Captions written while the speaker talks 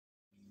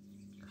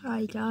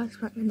Hi guys,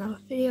 back with another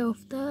video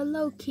of the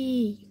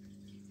Loki.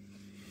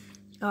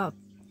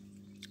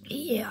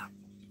 Yeah.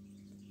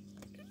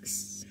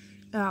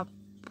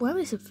 Where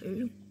is the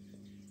food?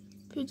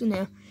 Food's in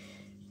here.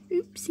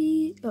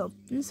 Oopsie. Oh,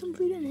 there's some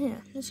food in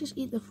here. Let's just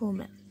eat the 4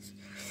 minutes.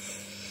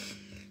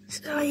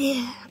 So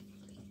yeah.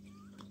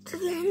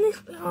 Today in this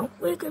video,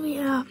 we're gonna be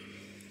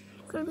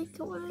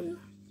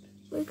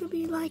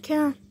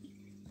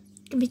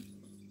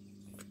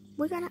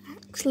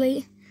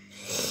actually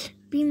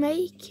be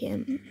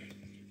making.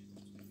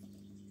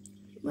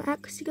 We're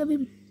actually gonna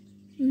be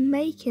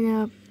making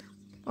a.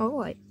 Oh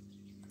wait.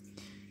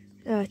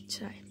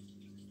 Sorry.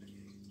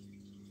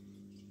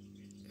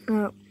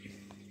 We're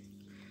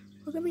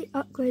gonna be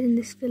upgrading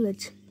this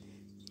village.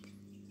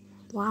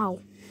 Wow.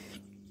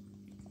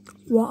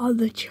 What are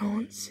the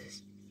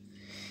chances?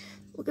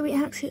 We're gonna be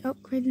actually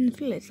upgrading the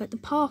village, like the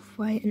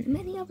pathway and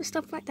many other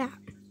stuff like that.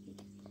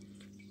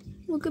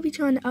 We're gonna be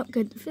trying to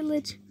upgrade the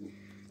village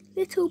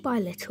little by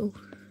little.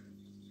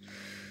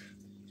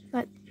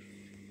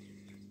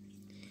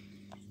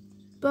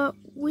 But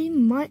we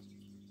might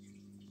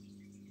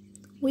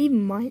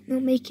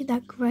not make it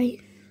that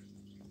great.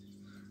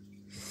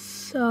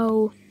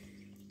 So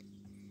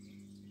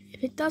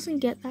if it doesn't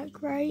get that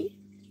great,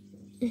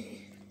 if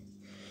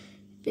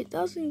it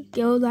doesn't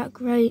go that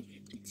great,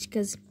 it's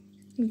because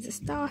it's a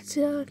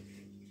starter,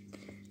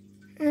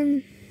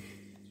 and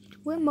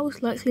we're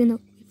most likely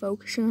not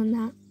focusing on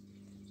that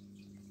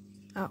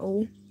at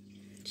all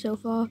so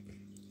far.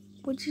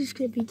 We're just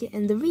going to be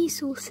getting the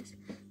resources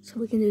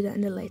so we can do that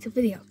in a later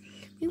video.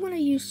 We want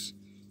to use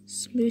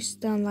smooth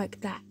stone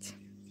like that.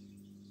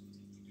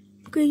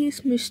 We're going to use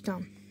smooth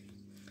stone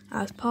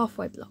as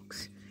pathway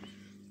blocks.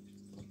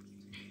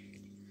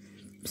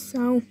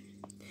 So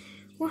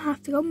we'll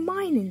have to go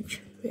mining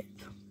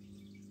trip,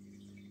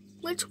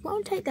 which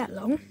won't take that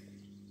long,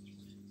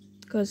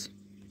 because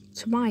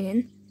to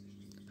mining,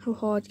 how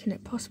hard can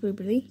it possibly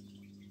be?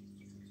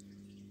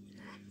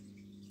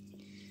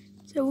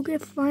 So we're going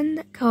to find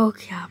the coal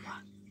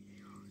camera.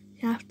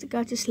 You have to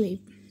go to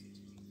sleep,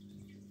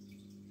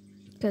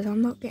 because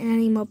I'm not getting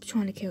any mobs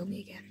trying to kill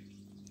me again.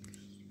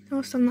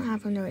 Last time that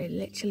happened, I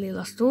literally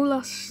lost all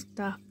our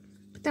stuff,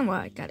 but don't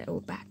worry, I got it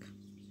all back.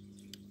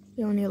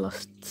 We only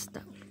lost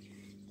stone.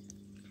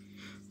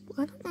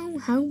 I don't know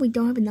how we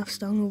don't have enough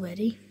stone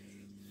already.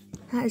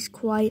 That is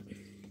quite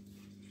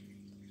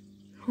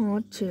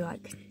hard to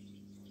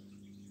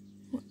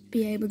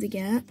be able to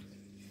get.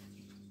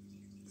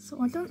 So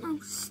I don't know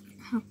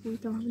how we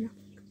don't have enough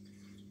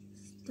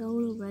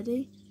stone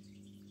already.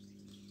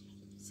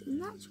 It's a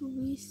natural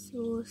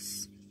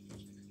resource.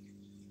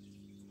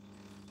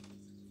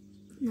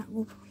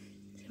 No,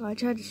 so I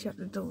tried to shut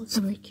the door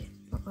to make it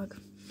look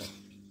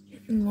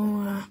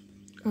more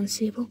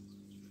unseeable.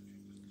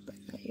 But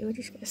no, you're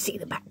just gonna see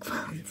the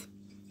background.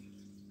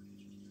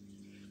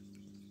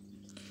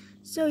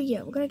 So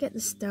yeah, we're gonna get the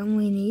stone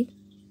we need,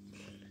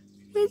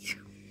 which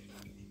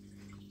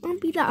won't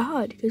be that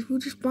hard because we'll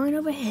just mine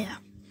over here.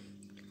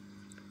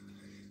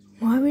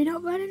 Why are we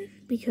not running?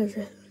 Because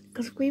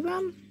if we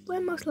run,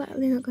 we're most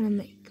likely not gonna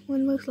make. We're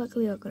most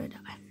likely not gonna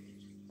die.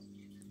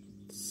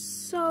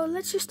 So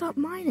let's just start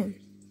mining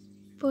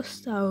for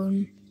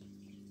stone.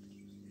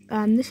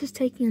 This is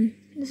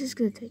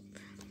gonna take.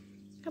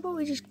 How about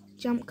we just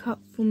jump cut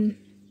from?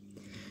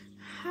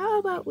 How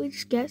about we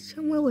just get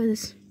somewhere with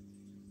us?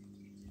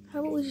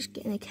 How about we just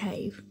get in a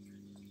cave?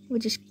 We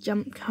just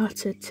jump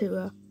cut it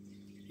to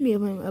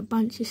a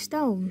bunch of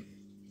stone.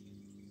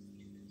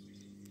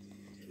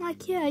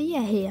 Like yeah,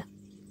 here.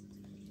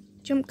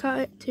 Jump cut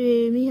it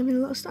to me having a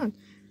lot of stone.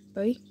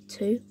 3,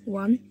 2,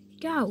 1,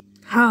 go.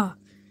 Ha.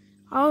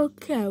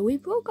 Okay,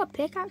 we've all got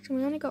pickaxe and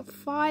we only got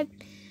 5.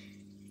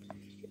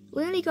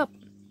 We only got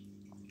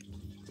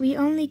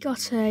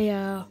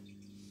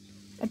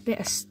a bit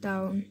of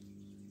stone.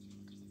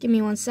 Give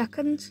me 1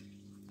 second.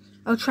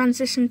 I'll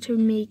transition to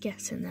me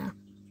getting there.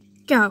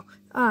 Go.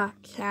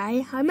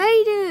 Okay, I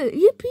made it.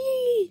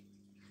 Yippee!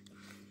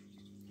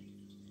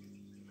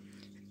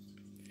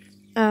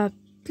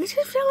 Let's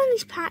just fill in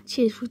these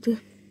patches with the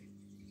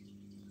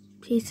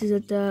pieces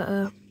of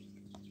dirt.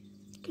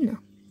 You know.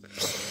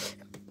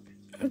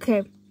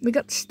 Okay, we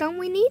got the stone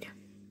we need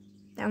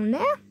down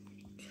there.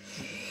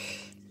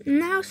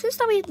 Now, since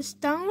that we have the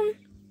stone,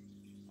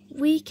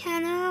 we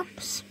can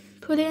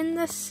put it in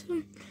this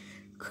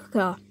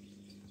cooker.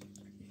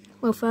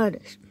 Well,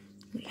 furnace.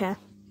 Okay.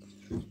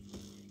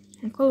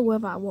 I call it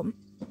whatever I want.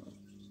 I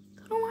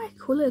don't know why I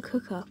call it a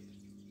cooker.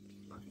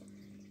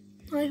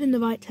 Not even the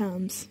right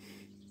terms.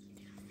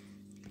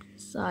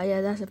 So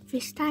yeah, that's a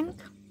fish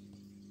tank.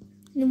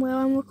 And where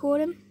I'm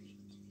recording.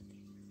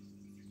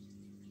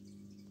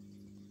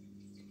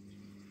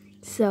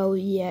 So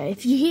yeah,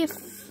 if you hear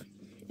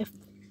a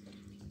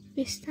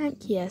fish tank,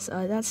 yes,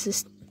 that's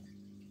just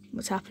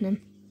what's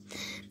happening.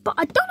 But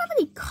I don't have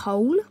any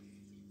coal.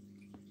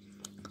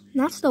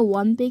 That's the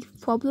one big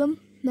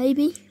problem,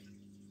 maybe.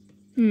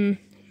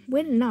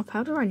 Weird enough,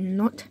 how do I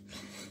not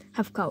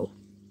have coal?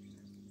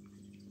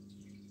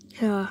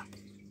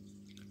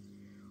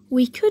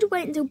 We could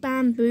wait until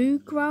bamboo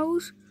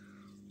grows,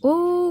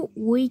 or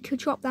we could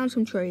chop down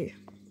some trees.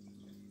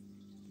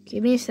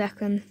 Give me a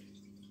second.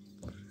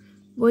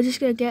 We're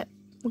gonna get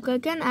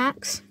an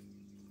axe.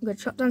 We're gonna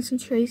chop down some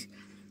trees.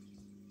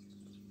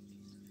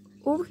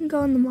 Or we can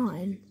go in the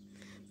mine.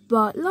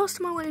 But last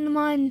time I went in the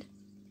mine,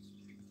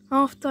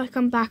 after I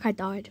come back, I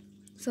died.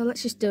 So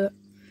let's just do it.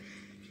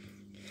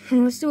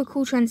 And let's do a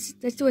cool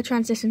let's do a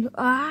transition.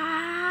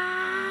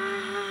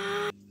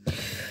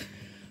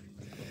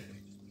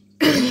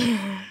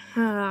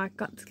 I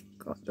got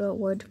the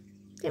wood.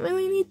 Didn't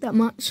really need that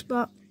much,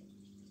 but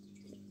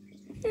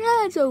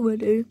yeah, it's all we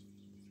do.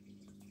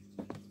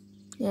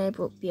 Yeah, I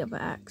brought the other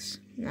axe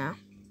now.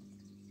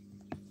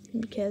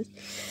 Because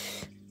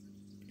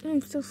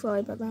I'm so sorry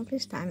about that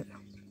this time.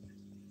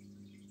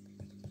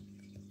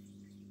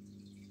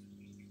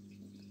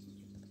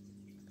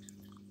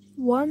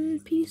 One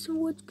piece of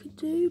wood could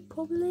do,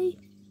 probably.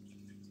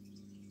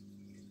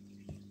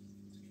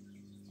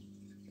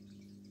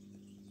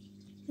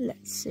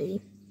 Let's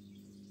see.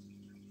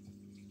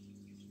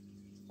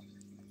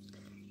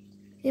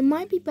 It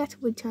might be better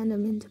we turn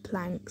them into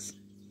planks.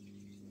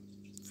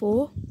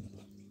 4.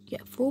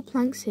 Get 4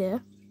 planks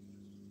here.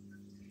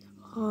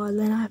 Oh,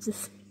 then I have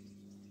this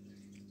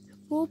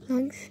 4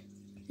 planks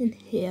in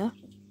here.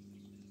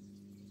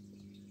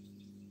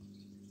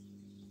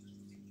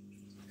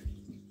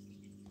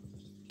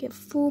 Get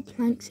 4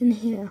 planks in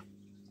here.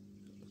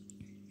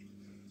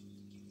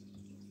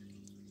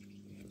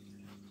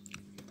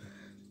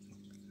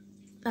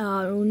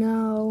 Oh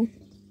no.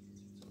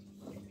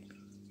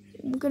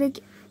 We're gonna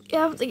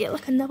have to get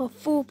like another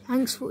 4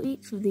 planks for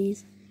each of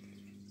these.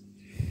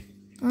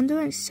 I'm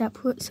doing it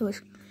separate so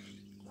it's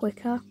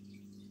quicker.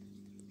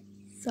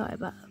 Sorry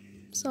about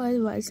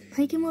it's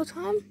taking more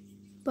time,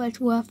 but it's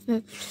worth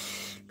it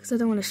because I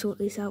don't want to sort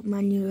these out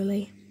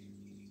manually.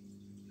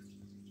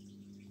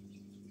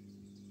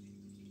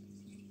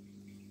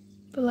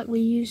 But like we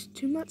used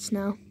too much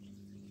now.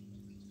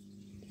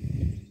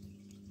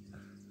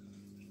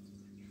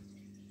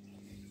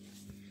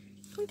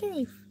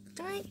 Okay,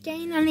 don't I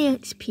gain any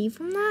XP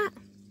from that?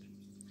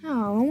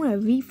 Oh, I want a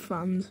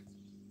refund.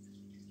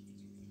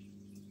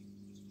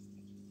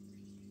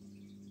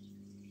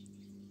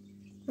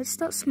 Let's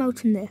start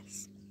smelting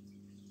this.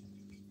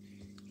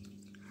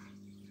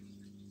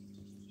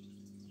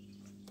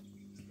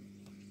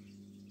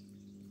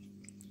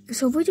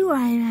 So we do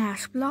iron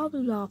ash, blah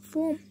blah blah.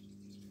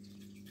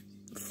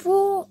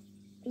 4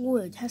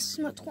 wood has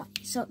smelt twice,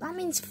 so that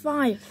means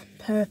 5.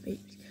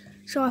 Perfect.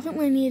 So I think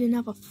we need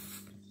another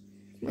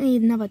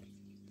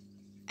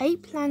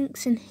 8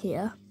 planks in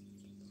here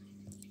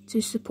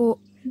to support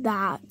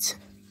that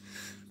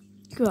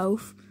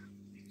growth.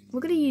 We're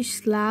going to use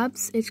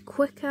slabs. It's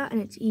quicker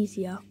and it's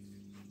easier.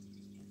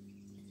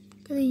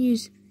 I'm going to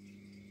use...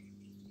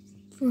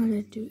 We're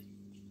going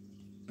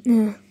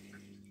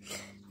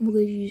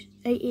to use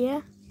 8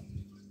 here.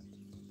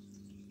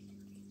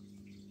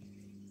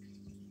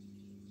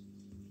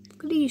 I'm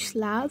going to use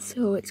slabs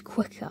so it's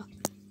quicker.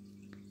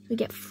 We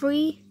get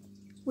 3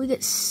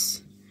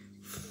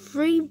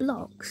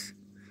 blocks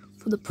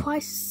for the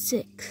price of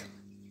 6.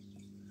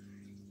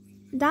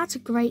 That's a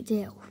great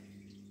deal.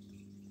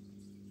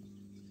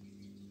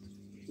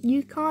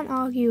 You can't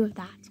argue with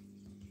that.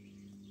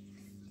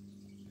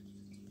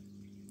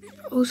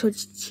 Also,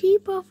 it's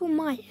cheaper for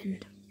my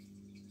end.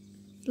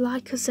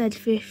 Like I said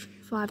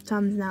 5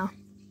 times now.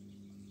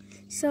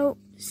 So,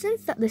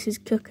 since this is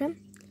cooking,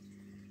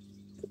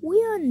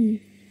 we are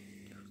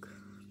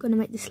going to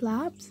make the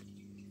slabs.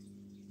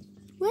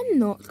 We're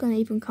not going to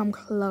even come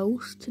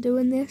close to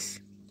doing this.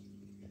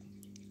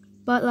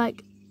 But,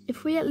 like,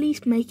 if we at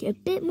least make it a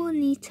bit more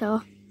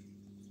neater,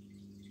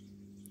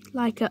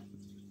 like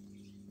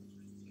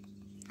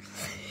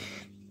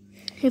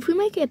if we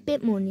make it a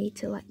bit more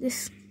neater, like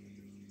this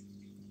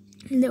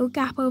little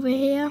gap over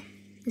here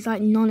is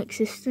like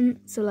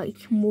non-existent, so like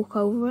you can walk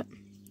over it.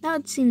 That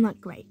would seem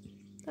like great.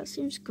 That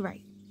seems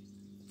great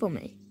for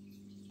me.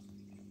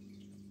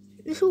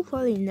 This will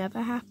probably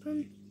never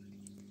happen,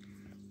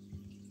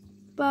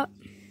 but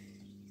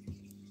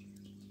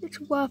it's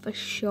worth a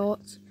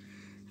shot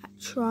at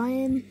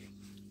trying.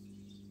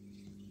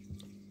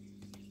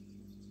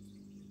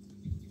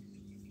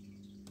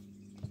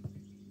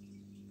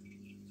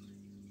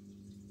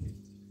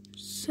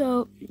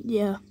 So,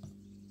 yeah.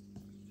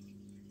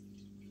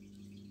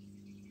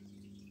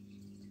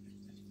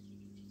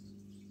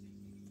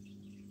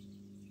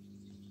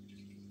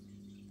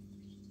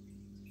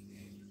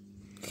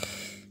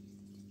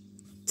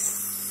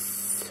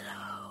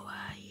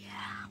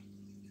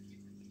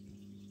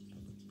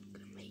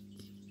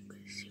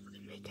 See if we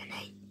can make an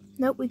 8.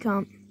 Nope, we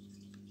can't.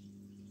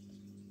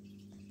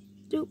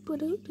 Do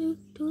do do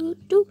do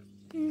do.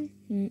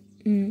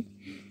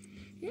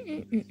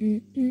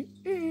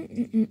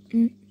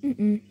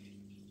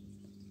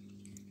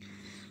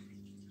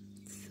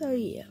 So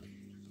yeah,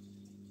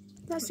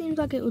 that seems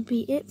like it would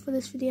be it for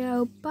this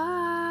video.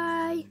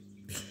 Bye.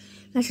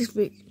 Let's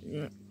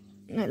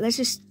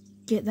just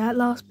get that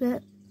last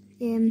bit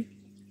in.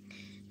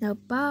 Now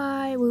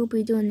bye. We'll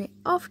be doing it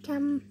off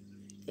camera.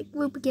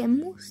 We'll be getting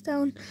more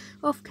stone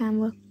off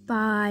camera.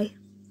 Bye.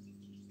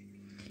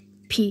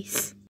 Peace.